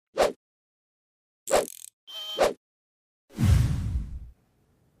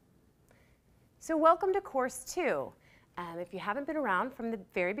So welcome to course 2. If you haven't been around from the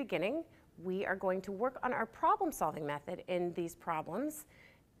very beginning, we are going to work on our problem-solving method in these problems.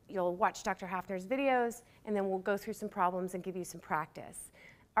 You'll watch Dr. Hafner's videos, and then we'll go through some problems and give you some practice.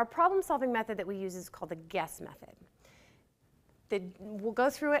 Our problem-solving method that we use is called the guess method. We'll go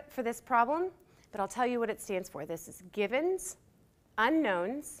through it for this problem, but I'll tell you what it stands for. This is givens,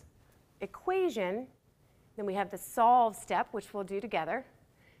 unknowns, equation, then we have the solve step, which we'll do together,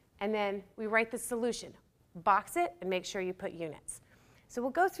 and then we write the solution. Box it and make sure you put units. So we'll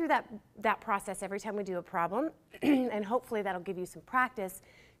go through that process every time we do a problem, and hopefully that'll give you some practice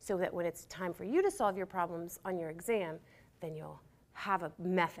so that when it's time for you to solve your problems on your exam, then you'll have a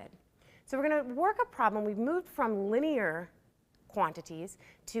method. So we're going to work a problem. We've moved from linear quantities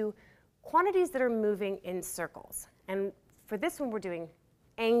to quantities that are moving in circles. And for this one, we're doing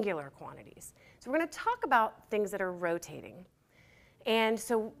angular quantities. So we're going to talk about things that are rotating. And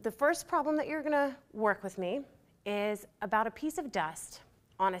so the first problem that you're going to work with me is about a piece of dust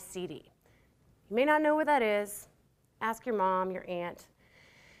on a CD. You may not know what that is. Ask your mom, your aunt.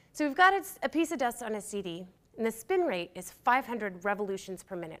 So we've got a piece of dust on a CD, and the spin rate is 500 revolutions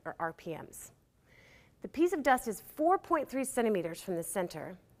per minute, or RPMs. The piece of dust is 4.3 centimeters from the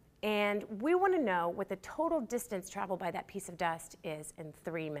center, and we want to know what the total distance traveled by that piece of dust is in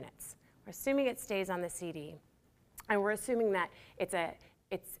 3 minutes. We're assuming it stays on the CD. And we're assuming that it's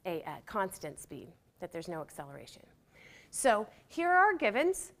a constant speed, that there's no acceleration. So here are our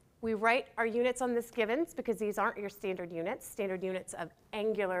givens. We write our units on this givens because these aren't your standard units. Standard units of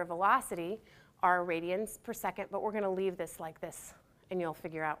angular velocity are radians per second, but we're going to leave this like this, and you'll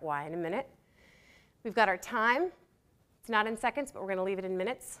figure out why in a minute. We've got our time. It's not in seconds, but we're going to leave it in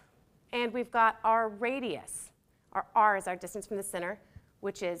minutes. And we've got our radius. Our r is our distance from the center,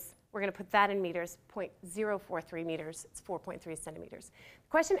 which is, we're going to put that in meters, 0.043 meters. It's 4.3 centimeters. The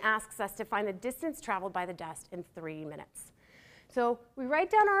question asks us to find the distance traveled by the dust in 3 minutes. So we write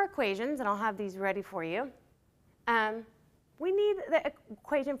down our equations, and I'll have these ready for you. We need the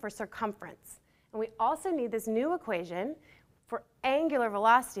equation for circumference. And we also need this new equation for angular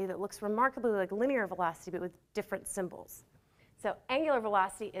velocity that looks remarkably like linear velocity, but with different symbols. So angular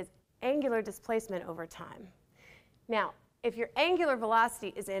velocity is angular displacement over time. Now, if your angular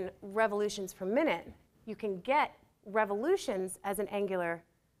velocity is in revolutions per minute, you can get revolutions as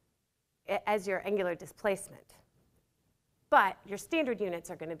your angular displacement. But your standard units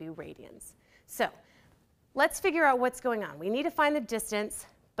are going to be radians. So let's figure out what's going on. We need to find the distance,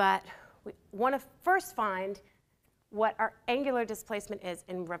 but we want to first find what our angular displacement is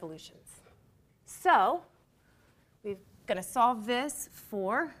in revolutions. So we're going to solve this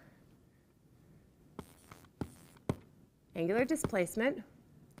for angular displacement,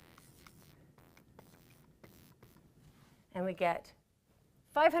 and we get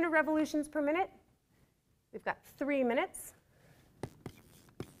 500 revolutions per minute. We've got 3 minutes.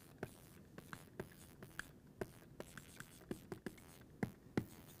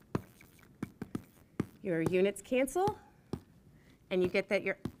 Your units cancel, and you get that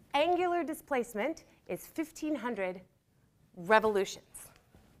your angular displacement is 1,500 revolutions.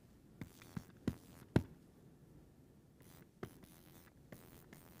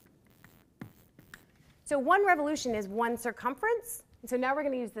 So 1 revolution is 1 circumference. And so now we're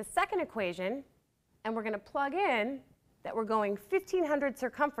going to use the second equation, and we're going to plug in that we're going 1,500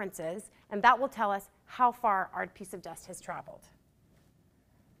 circumferences, and that will tell us how far our piece of dust has traveled.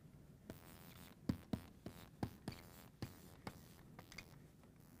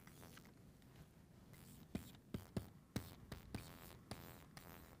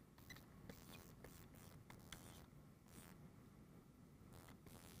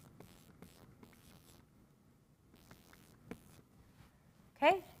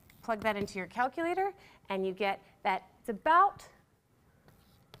 Okay, plug that into your calculator, and you get that it's about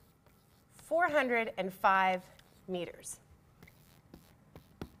 405 meters.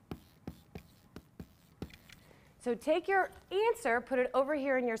 So take your answer, put it over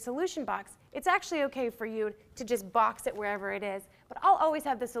here in your solution box. It's actually okay for you to just box it wherever it is, but I'll always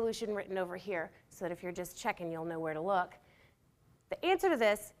have the solution written over here so that if you're just checking, you'll know where to look. The answer to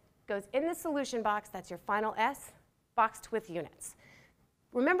this goes in the solution box. That's your final S, boxed with units.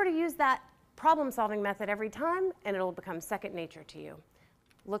 Remember to use that problem-solving method every time, and it'll become second nature to you.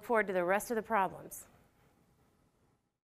 Look forward to the rest of the problems.